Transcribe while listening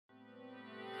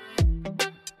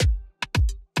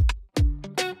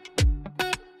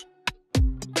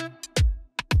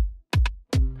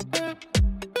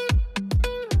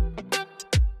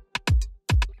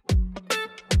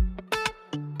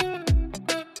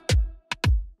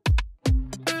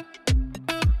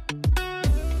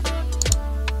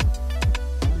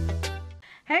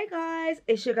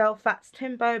It's your girl Fats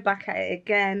Timbo back at it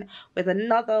again with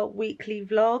another weekly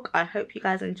vlog. I hope you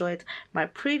guys enjoyed my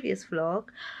previous vlog,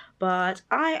 but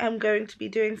I am going to be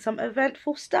doing some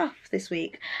eventful stuff this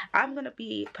week. I'm going to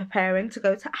be preparing to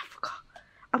go to Africa.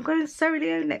 I'm going to Sierra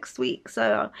Leone next week,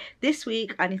 so this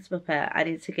week I need to prepare. I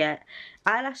need to get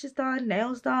eyelashes done,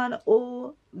 nails done, all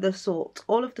of the sort,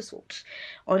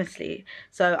 honestly.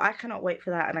 So I cannot wait for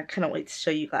that, and I cannot wait to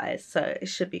show you guys, so it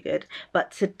should be good.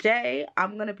 But today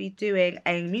I'm going to be doing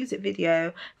a music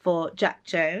video for Jack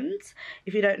Jones.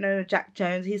 If you don't know Jack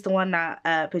Jones, he's the one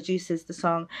that produces the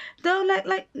song Don't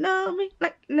Know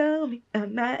Me,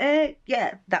 I'm not a...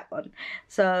 yeah, that one.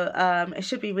 So it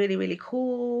should be really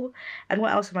cool. And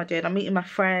what else am I doing? I'm meeting my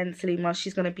friend Salima.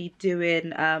 She's going to be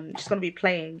doing she's going to be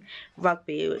playing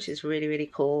rugby, which is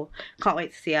really cool. Can't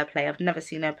wait to see her play. I've never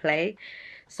seen her play.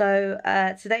 So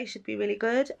today should be really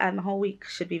good, and the whole week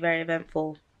should be very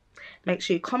eventful. Make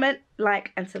sure you comment,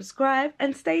 like and subscribe,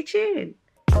 and stay tuned.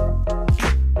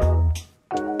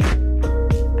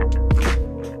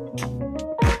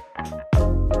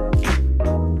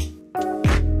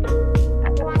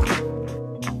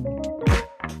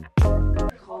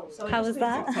 How was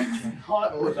that?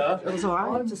 It was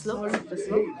alright, just look. You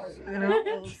know,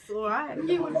 it was alright.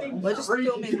 We're just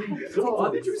filming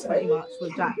TikToks pretty much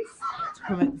with Jax to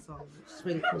promote the song, which is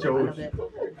really cool. I love it.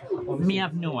 Me, I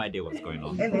have no idea what's going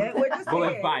on. Isn't it? We're just but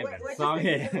we're vibing, so I'm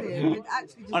here.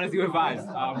 Honestly, we're vibes.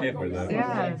 I'm here for that.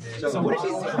 Yeah. So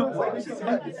what did she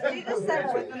say? She just said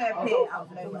we're going to appear out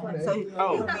of nowhere. So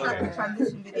it'll be like a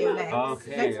transition video next.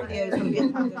 Okay. Next video is going to be a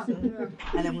transition,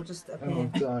 and then we'll just appear.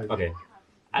 Okay.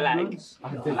 I like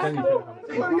Urban,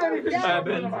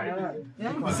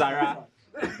 Zara,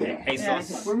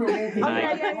 ASOS. Okay,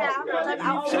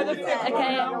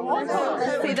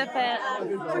 let's see the fit.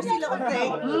 Pretty little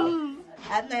thing.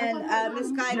 And then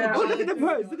this guy did shoes. Look at the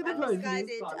pose, This guy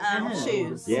did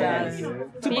shoes. Yes. So.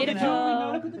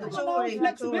 Beautiful. The jewelry.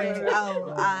 Oh,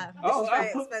 this is very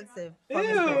expensive. You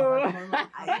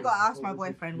gotta ask my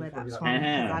boyfriend where that's from,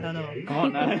 because I don't know. Come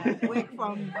on now. Wig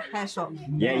from hair shop.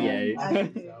 Yeah.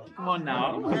 Come on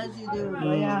now. As you do.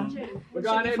 Yeah. We're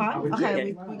going in.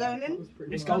 Okay, we going in?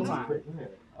 It's go time.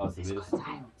 Oh,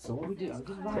 so what we do? I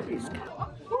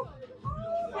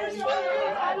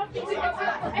love it.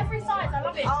 Every size, I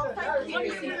love it. Oh, thank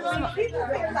you. People think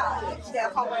that literally I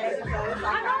can't wear it. I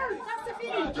know, that's the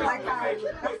thing. I can't.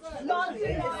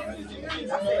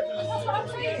 That's what I'm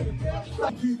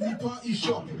saying. Party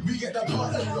shop, we get that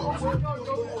party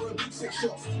locked. Big sex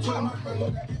shops, tell my friend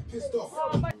not get pissed off.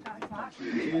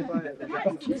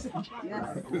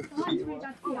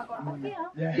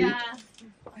 Yeah.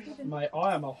 Mate,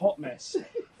 I am a hot mess.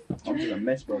 I'm just a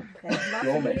mess, bro.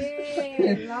 You're a mess. Love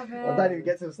it. I don't even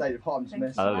get to the stage of hot, I'm just a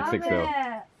mess. I love the six wheel.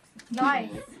 Nice.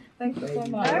 Thank you so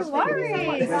much. No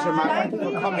worries.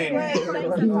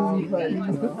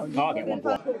 I'll get one.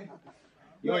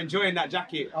 You're enjoying that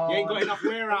jacket. You ain't got enough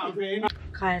wear out of it.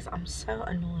 Guys, I'm so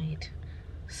annoyed.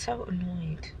 So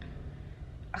annoyed.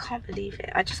 I can't believe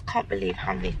it. I just can't believe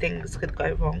how many things could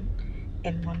go wrong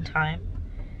in one time.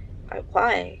 Like,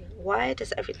 why? Why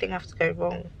does everything have to go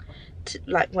wrong?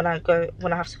 Like when I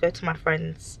have to go to my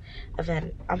friend's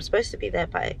event, I'm supposed to be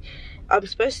at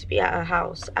her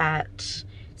house at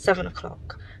 7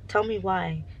 o'clock. Tell me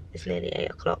why it's nearly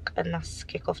 8 o'clock and that's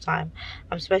kickoff time.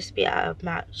 I'm supposed to be at a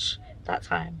match that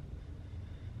time.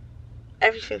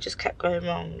 Everything just kept going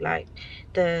wrong. Like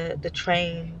the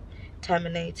train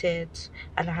terminated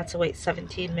and I had to wait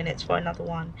 17 minutes for another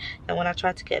one. And when I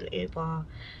tried to get an Uber,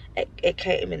 it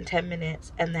came in 10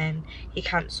 minutes and then he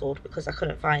cancelled because I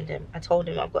couldn't find him. I told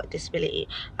him I've got a disability,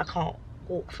 I can't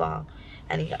walk far,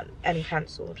 and he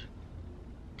cancelled.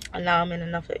 And now I'm in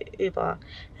another Uber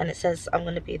and it says I'm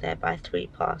going to be there by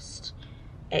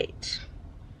 8:03.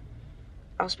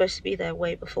 I was supposed to be there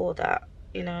way before that,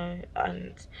 you know,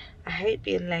 and I hate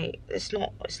being late. It's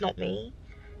not me.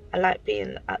 I like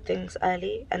being at things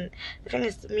early. And the thing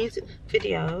is, the music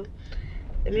video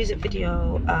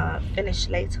finished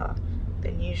later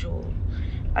than usual,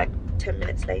 like 10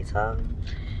 minutes later.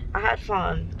 I had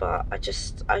fun, but I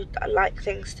like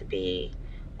things to be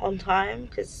on time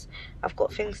because I've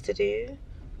got things to do,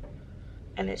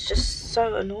 and it's just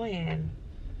so annoying.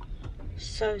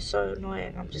 So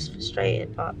annoying. I'm just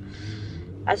frustrated, but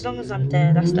as long as I'm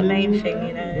there, that's the main thing,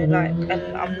 you know. Like,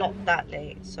 and I'm not that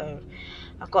late, so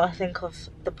I've got to think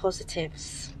of the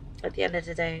positives at the end of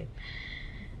the day.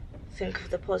 Think of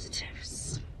the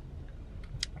positives.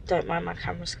 Don't mind my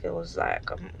camera skills.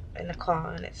 Like, I'm in a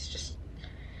car and it's just,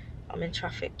 I'm in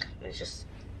traffic. It's just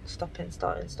stopping,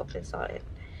 starting.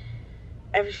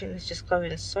 Everything is just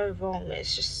going so wrong.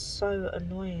 It's just so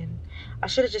annoying. I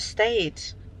should have just stayed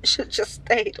Should just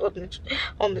stayed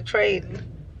on the train.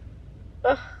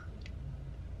 Ugh.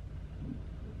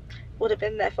 Would have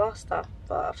been there faster,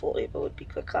 but I thought Uber would be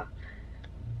quicker.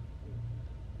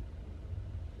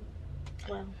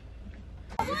 Well.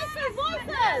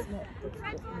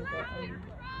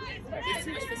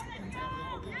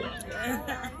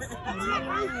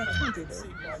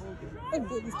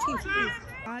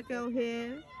 My girl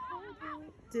here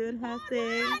doing her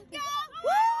thing.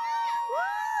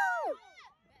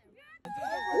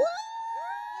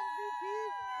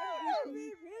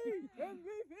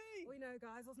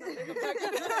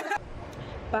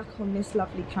 Back on this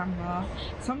lovely camera.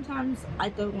 Sometimes I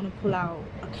don't want to pull out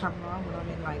a camera when I'm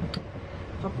in like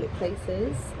public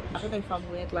places. I don't know if I'm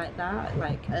weird like that.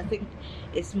 Like, I think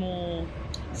it's more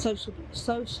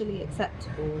socially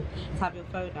acceptable to have your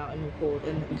phone out and record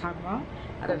in the camera.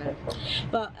 I don't know.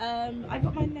 But I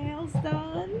got my nails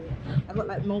done. I got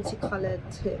like multicolored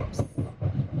tips.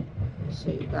 I'll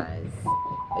show you guys.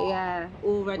 But yeah,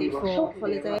 all ready for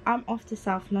holiday. I'm off to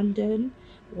South London,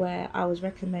 where I was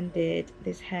recommended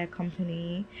this hair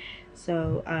company.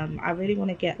 So I really want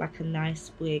to get like a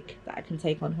nice wig that I can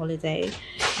take on holiday.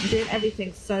 I'm doing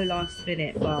everything so last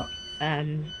minute, but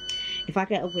if I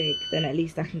get a wig, then at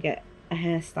least I can get a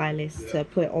hairstylist to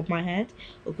put it on my head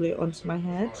or glue it onto my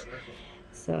head.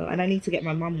 So, and I need to get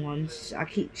my mum one.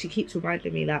 She keeps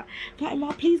reminding me that,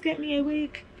 Fatima, please get me a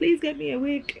wig, please get me a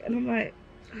wig. And I'm like,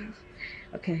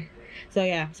 okay. So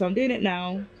yeah, so I'm doing it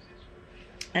now.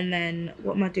 And then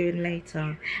what am I doing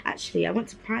later? Actually, I went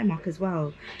to Primark as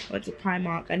well. I went to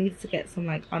Primark. I needed to get some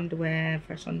like underwear,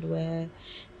 fresh underwear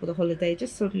for the holiday.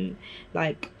 Just some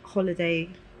like holiday,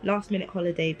 last minute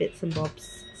holiday bits and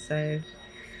bobs. So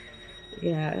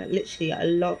yeah, literally a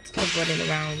lot of running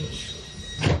around.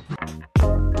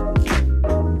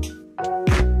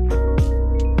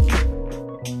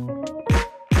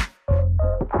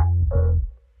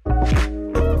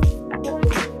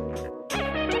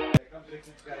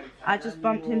 I just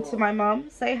bumped into my mum.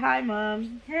 Say hi,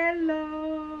 mum.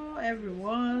 Hello,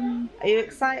 everyone. Are you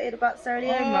excited about Sierra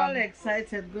Leone, All mum?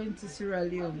 excited going to Sierra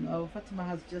Leone. Oh, Fatima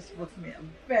has just bought me a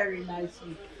very nice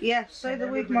wig. Yeah, show the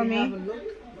wig, Everybody mummy. have a look.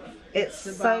 It's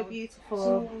so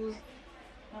beautiful.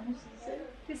 How much is it?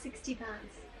 For £60.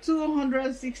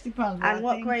 £260. And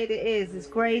what grade it is? It's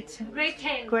grade 10. Grade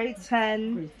 10. Grade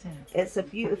 10. Grade 10. It's a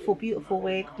beautiful, beautiful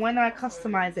wig. When I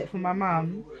customize it for my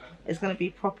mum, it's gonna be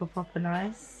proper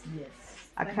nice. Yes.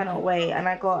 I cannot wait. And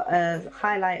I got a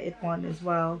highlighted one as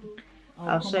well.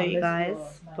 I'll come show on, you let's guys.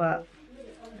 go. But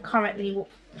currently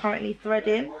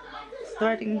threading.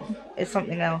 Threading is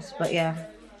something else. But yeah,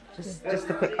 just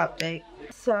a quick update.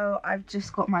 So I've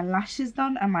just got my lashes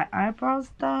done and my eyebrows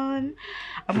done.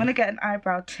 I'm gonna get an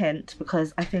eyebrow tint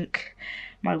because I think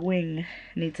my wing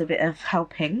needs a bit of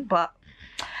helping, but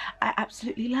I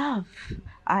absolutely love.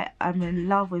 I'm in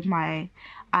love with my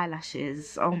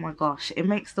eyelashes. Oh my gosh, it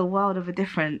makes the world of a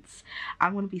difference.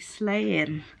 I'm gonna be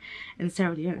slaying in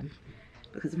Sierra Leone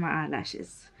because of my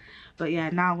eyelashes. But yeah,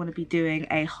 now I'm gonna be doing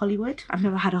a Hollywood. I've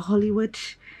never had a Hollywood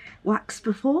wax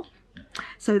before,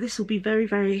 so this will be very,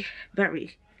 very,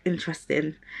 very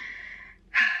interesting.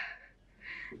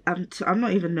 I'm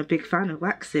not even a big fan of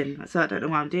waxing, so I don't know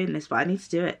why I'm doing this, but I need to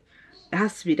do it. It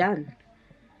has to be done.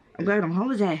 I'm going on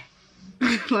holiday.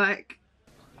 Like,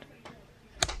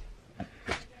 it's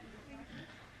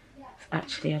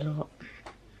actually a lot.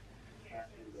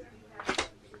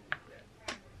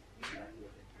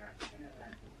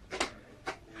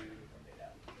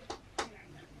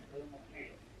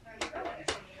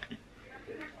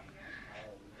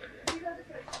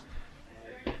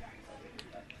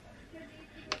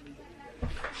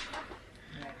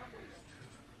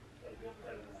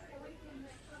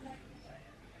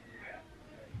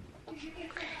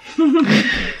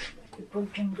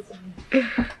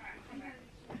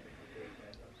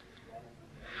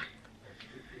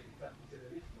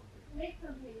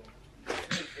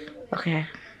 Okay.